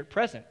is here at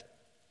present.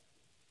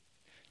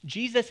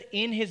 Jesus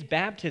in his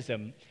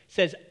baptism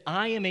says,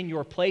 I am in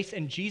your place,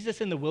 and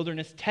Jesus in the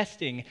wilderness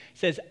testing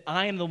says,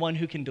 I am the one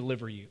who can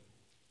deliver you.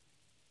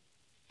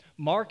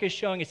 Mark is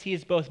showing us he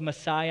is both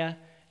Messiah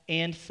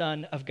and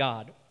Son of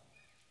God.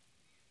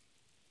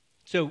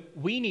 So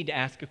we need to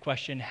ask a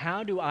question: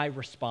 how do I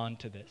respond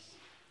to this?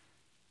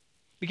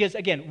 Because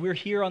again, we're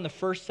here on the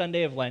first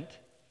Sunday of Lent.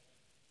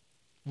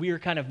 We are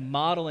kind of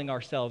modeling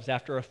ourselves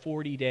after a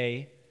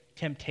 40-day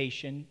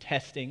temptation,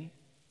 testing.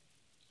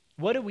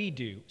 What do we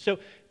do? So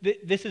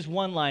this is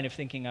one line of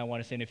thinking I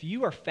want to say. And if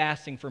you are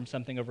fasting from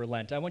something over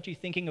Lent, I want you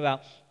thinking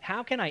about,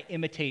 how can I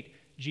imitate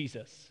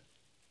Jesus?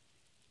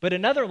 But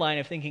another line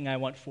of thinking I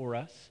want for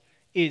us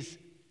is,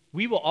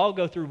 we will all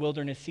go through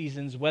wilderness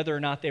seasons whether or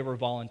not they were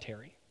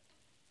voluntary.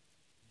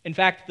 In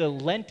fact, the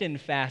Lenten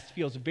fast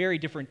feels very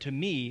different to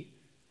me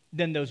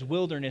than those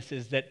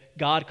wildernesses that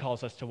God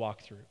calls us to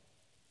walk through,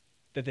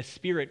 that the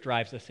Spirit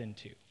drives us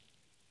into.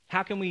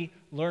 How can we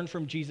learn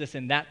from Jesus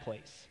in that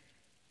place?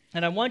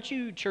 And I want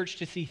you, church,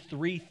 to see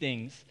three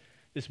things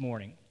this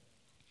morning.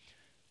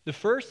 The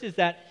first is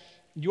that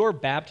your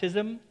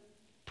baptism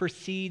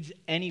precedes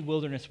any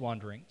wilderness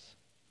wanderings.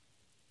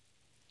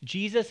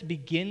 Jesus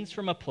begins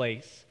from a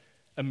place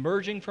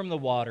emerging from the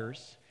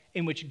waters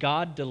in which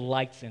God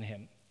delights in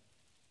him.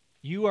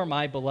 You are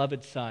my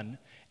beloved Son,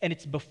 and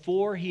it's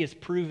before he has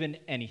proven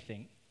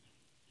anything.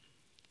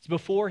 It's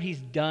before he's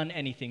done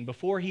anything,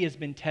 before he has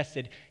been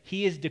tested,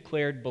 he is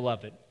declared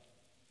beloved.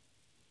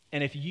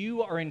 And if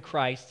you are in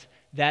Christ,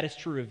 that is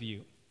true of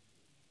you.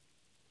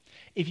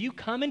 If you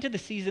come into the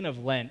season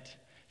of Lent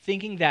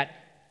thinking that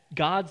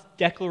God's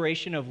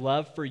declaration of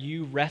love for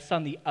you rests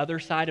on the other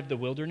side of the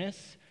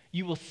wilderness,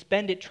 you will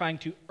spend it trying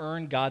to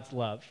earn God's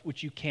love,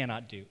 which you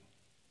cannot do.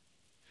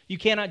 You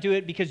cannot do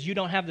it because you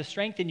don't have the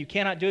strength, and you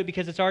cannot do it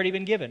because it's already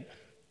been given.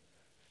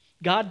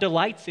 God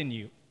delights in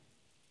you.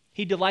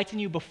 He delights in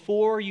you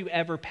before you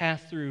ever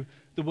pass through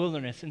the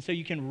wilderness, and so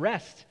you can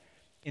rest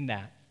in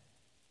that.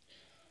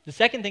 The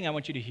second thing I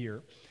want you to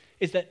hear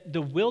is that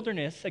the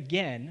wilderness,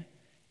 again,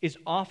 is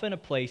often a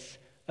place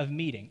of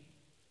meeting.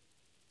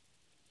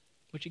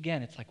 Which,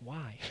 again, it's like,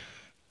 why?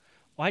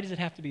 Why does it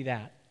have to be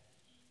that?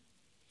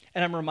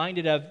 And I'm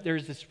reminded of,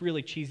 there's this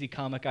really cheesy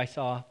comic I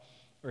saw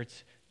where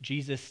it's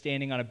Jesus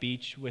standing on a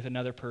beach with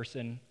another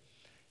person,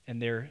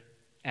 and they're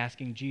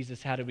asking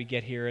Jesus, how did we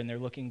get here? And they're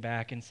looking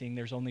back and seeing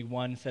there's only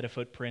one set of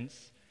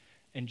footprints,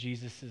 and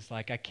Jesus is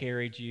like, I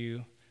carried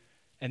you.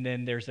 And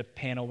then there's a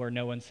panel where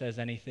no one says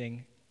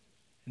anything.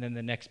 And then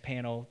the next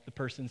panel, the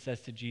person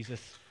says to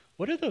Jesus,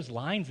 what are those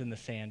lines in the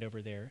sand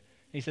over there?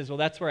 And he says, well,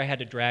 that's where I had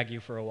to drag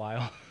you for a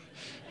while.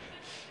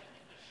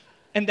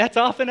 And that's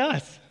often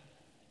us.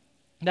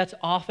 That's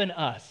often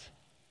us.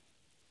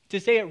 To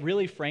say it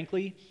really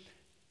frankly,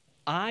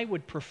 I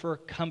would prefer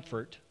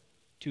comfort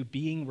to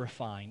being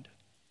refined.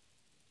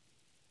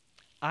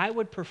 I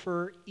would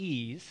prefer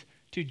ease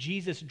to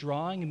Jesus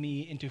drawing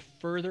me into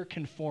further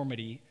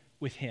conformity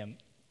with him.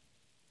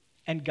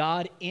 And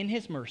God, in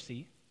his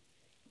mercy,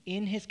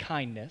 in his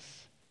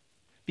kindness,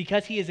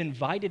 because he has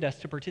invited us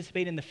to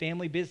participate in the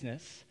family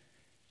business,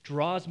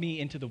 draws me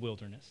into the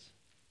wilderness.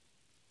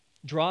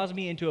 Draws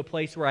me into a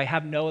place where I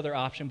have no other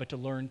option but to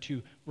learn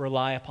to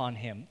rely upon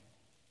him.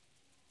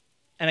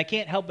 And I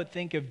can't help but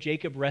think of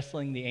Jacob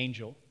wrestling the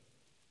angel.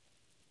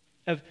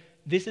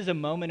 This is a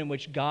moment in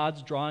which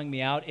God's drawing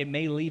me out. It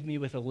may leave me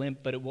with a limp,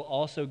 but it will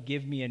also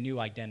give me a new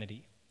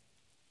identity.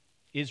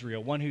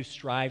 Israel, one who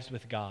strives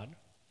with God.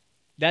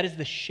 That is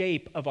the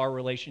shape of our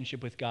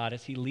relationship with God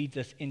as he leads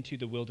us into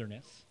the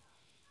wilderness.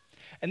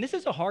 And this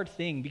is a hard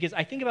thing because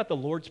I think about the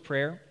Lord's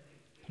Prayer.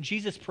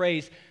 Jesus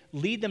prays,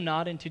 lead them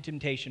not into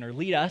temptation, or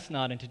lead us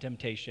not into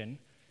temptation.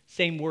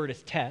 Same word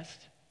as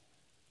test.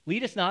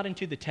 Lead us not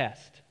into the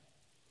test,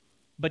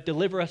 but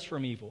deliver us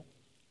from evil.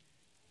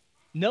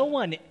 No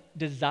one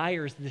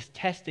desires this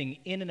testing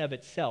in and of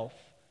itself,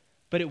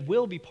 but it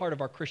will be part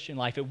of our Christian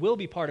life. It will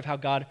be part of how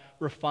God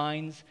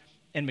refines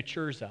and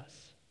matures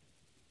us.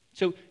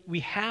 So we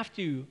have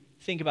to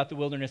think about the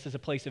wilderness as a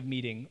place of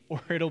meeting,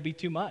 or it'll be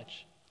too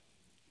much.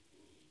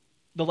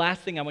 The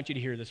last thing I want you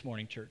to hear this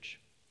morning, church.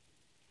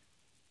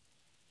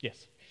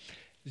 Yes.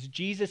 Is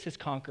Jesus has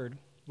conquered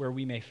where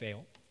we may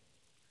fail.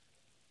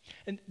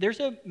 And there's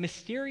a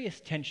mysterious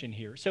tension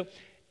here. So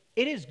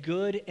it is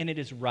good and it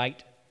is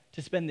right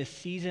to spend this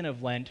season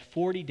of Lent,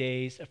 40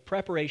 days of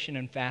preparation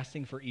and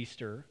fasting for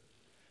Easter,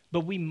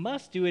 but we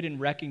must do it in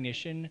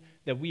recognition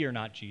that we are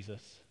not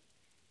Jesus.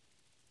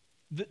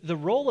 The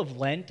role of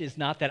Lent is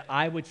not that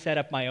I would set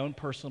up my own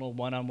personal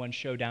one-on-one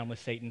showdown with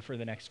Satan for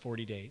the next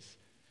 40 days,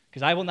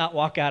 because I will not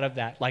walk out of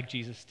that like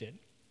Jesus did,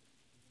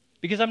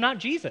 because I'm not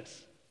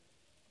Jesus.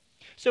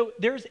 So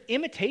there's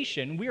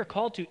imitation. We are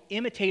called to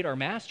imitate our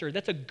master.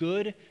 That's a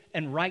good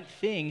and right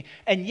thing.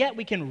 And yet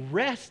we can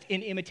rest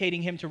in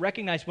imitating him to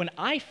recognize when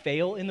I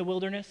fail in the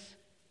wilderness,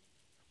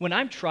 when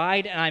I'm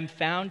tried and I'm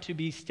found to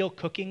be still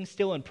cooking,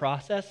 still in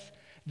process,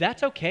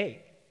 that's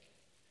okay.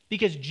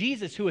 Because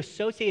Jesus, who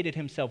associated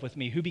himself with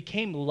me, who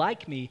became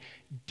like me,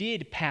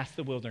 did pass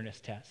the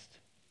wilderness test.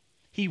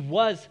 He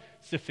was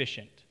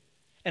sufficient.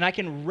 And I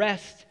can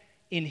rest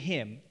in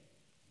him.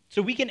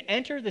 So we can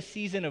enter the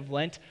season of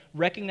Lent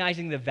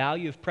recognizing the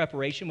value of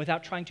preparation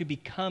without trying to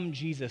become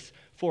Jesus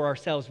for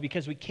ourselves,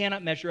 because we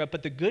cannot measure up.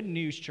 But the good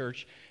news,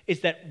 church,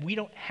 is that we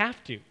don't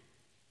have to.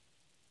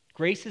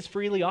 Grace is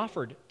freely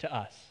offered to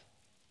us.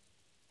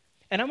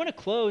 And I'm going to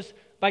close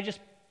by just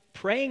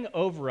praying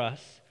over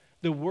us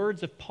the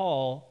words of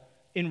Paul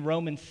in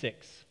Romans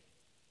 6.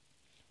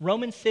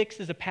 Romans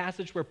 6 is a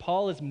passage where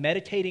Paul is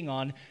meditating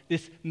on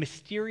this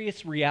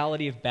mysterious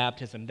reality of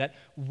baptism, that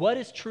what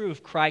is true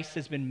of Christ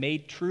has been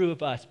made true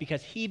of us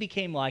because he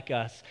became like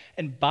us,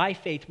 and by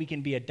faith we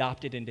can be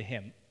adopted into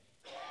him.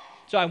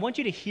 So I want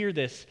you to hear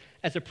this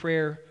as a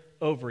prayer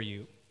over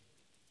you.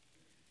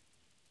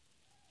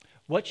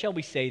 What shall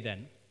we say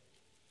then?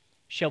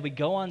 Shall we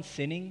go on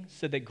sinning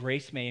so that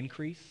grace may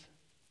increase?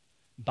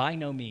 By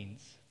no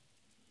means.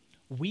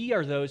 We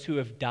are those who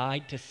have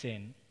died to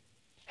sin.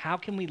 How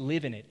can we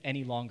live in it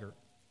any longer?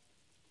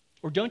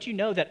 Or don't you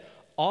know that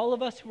all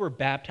of us who were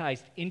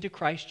baptized into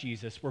Christ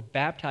Jesus were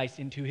baptized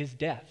into his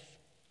death?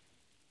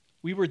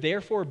 We were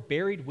therefore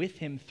buried with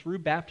him through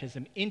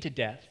baptism into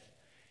death,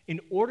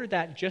 in order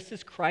that just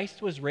as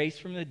Christ was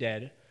raised from the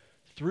dead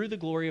through the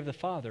glory of the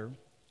Father,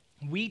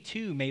 we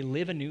too may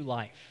live a new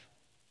life.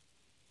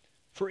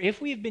 For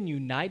if we have been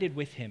united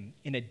with him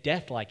in a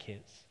death like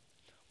his,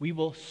 we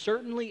will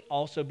certainly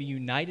also be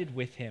united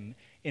with him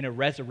in a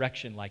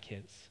resurrection like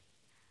his.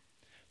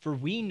 For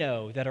we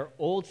know that our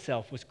old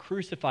self was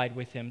crucified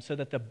with him so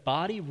that the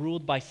body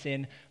ruled by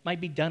sin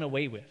might be done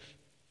away with,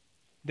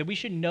 that we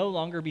should no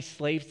longer be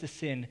slaves to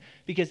sin,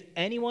 because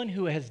anyone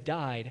who has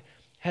died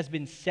has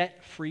been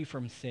set free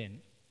from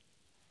sin.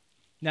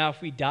 Now,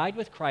 if we died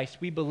with Christ,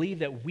 we believe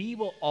that we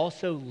will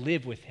also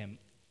live with him.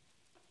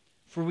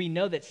 For we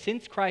know that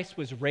since Christ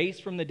was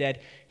raised from the dead,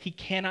 he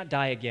cannot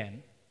die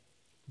again.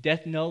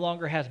 Death no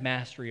longer has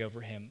mastery over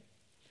him.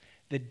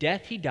 The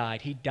death he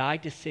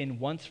died to sin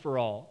once for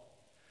all.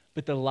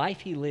 But the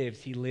life he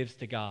lives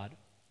to God.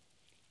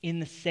 In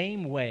the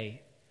same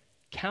way,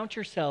 count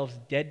yourselves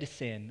dead to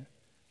sin,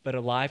 but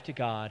alive to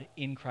God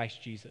in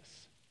Christ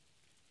Jesus.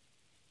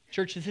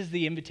 Church, this is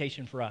the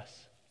invitation for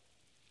us.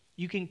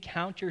 You can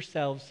count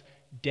yourselves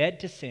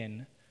dead to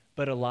sin,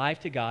 but alive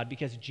to God,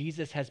 because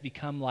Jesus has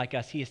become like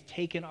us. He has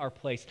taken our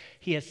place.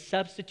 He has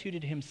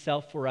substituted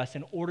himself for us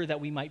in order that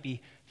we might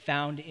be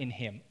found in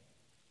him.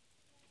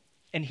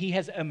 And he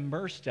has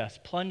immersed us,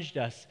 plunged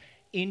us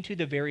into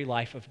the very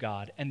life of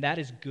God, and that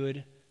is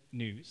good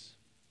news.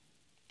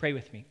 Pray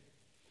with me.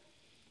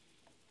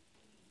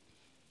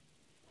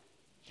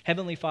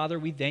 Heavenly Father,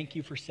 we thank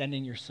you for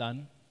sending your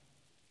Son.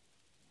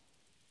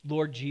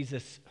 Lord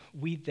Jesus,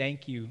 we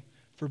thank you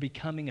for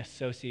becoming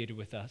associated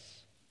with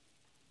us,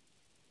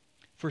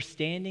 for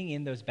standing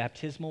in those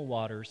baptismal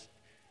waters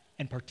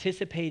and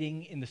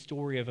participating in the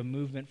story of a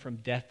movement from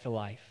death to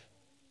life.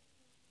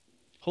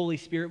 Holy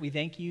Spirit, we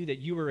thank you that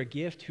you are a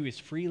gift who is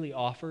freely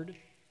offered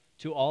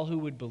to all who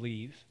would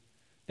believe,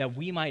 that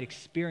we might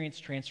experience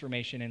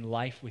transformation in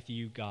life with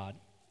you, God.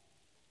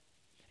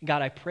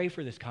 God, I pray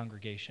for this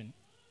congregation.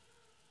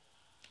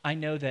 I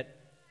know that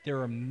there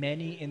are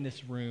many in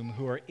this room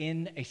who are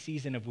in a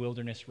season of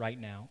wilderness right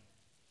now.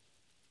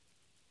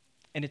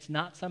 And it's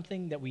not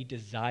something that we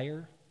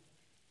desire.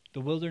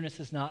 The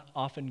wilderness is not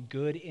often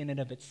good in and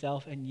of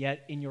itself, and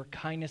yet in your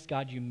kindness,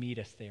 God, you meet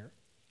us there.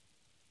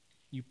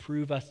 You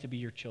prove us to be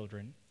your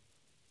children.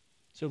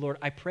 So, Lord,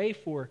 I pray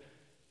for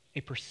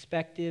a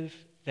perspective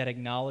that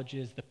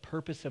acknowledges the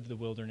purpose of the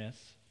wilderness.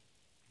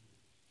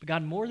 But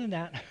God, more than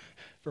that,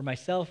 for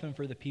myself and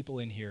for the people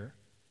in here,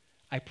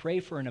 I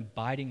pray for an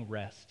abiding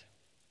rest,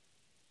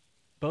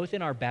 both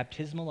in our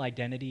baptismal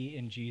identity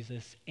in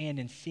Jesus and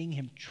in seeing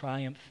him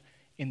triumph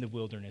in the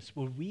wilderness.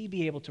 Will we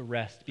be able to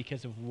rest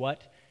because of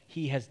what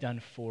he has done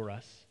for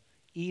us,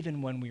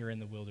 even when we are in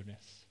the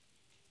wilderness?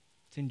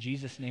 It's in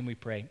Jesus' name we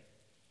pray.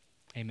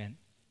 Amen.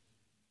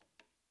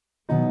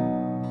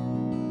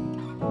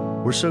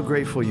 We're so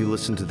grateful you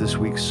listened to this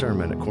week's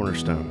sermon at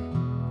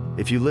Cornerstone.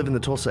 If you live in the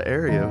Tulsa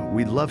area,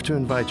 we'd love to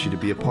invite you to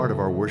be a part of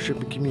our worship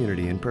and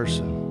community in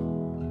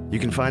person. You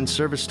can find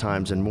service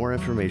times and more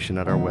information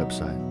at our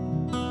website.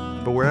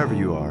 But wherever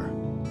you are,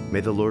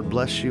 may the Lord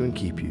bless you and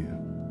keep you.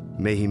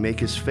 May he make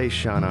his face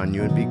shine on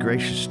you and be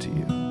gracious to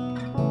you.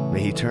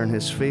 May he turn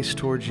his face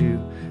towards you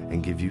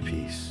and give you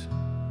peace.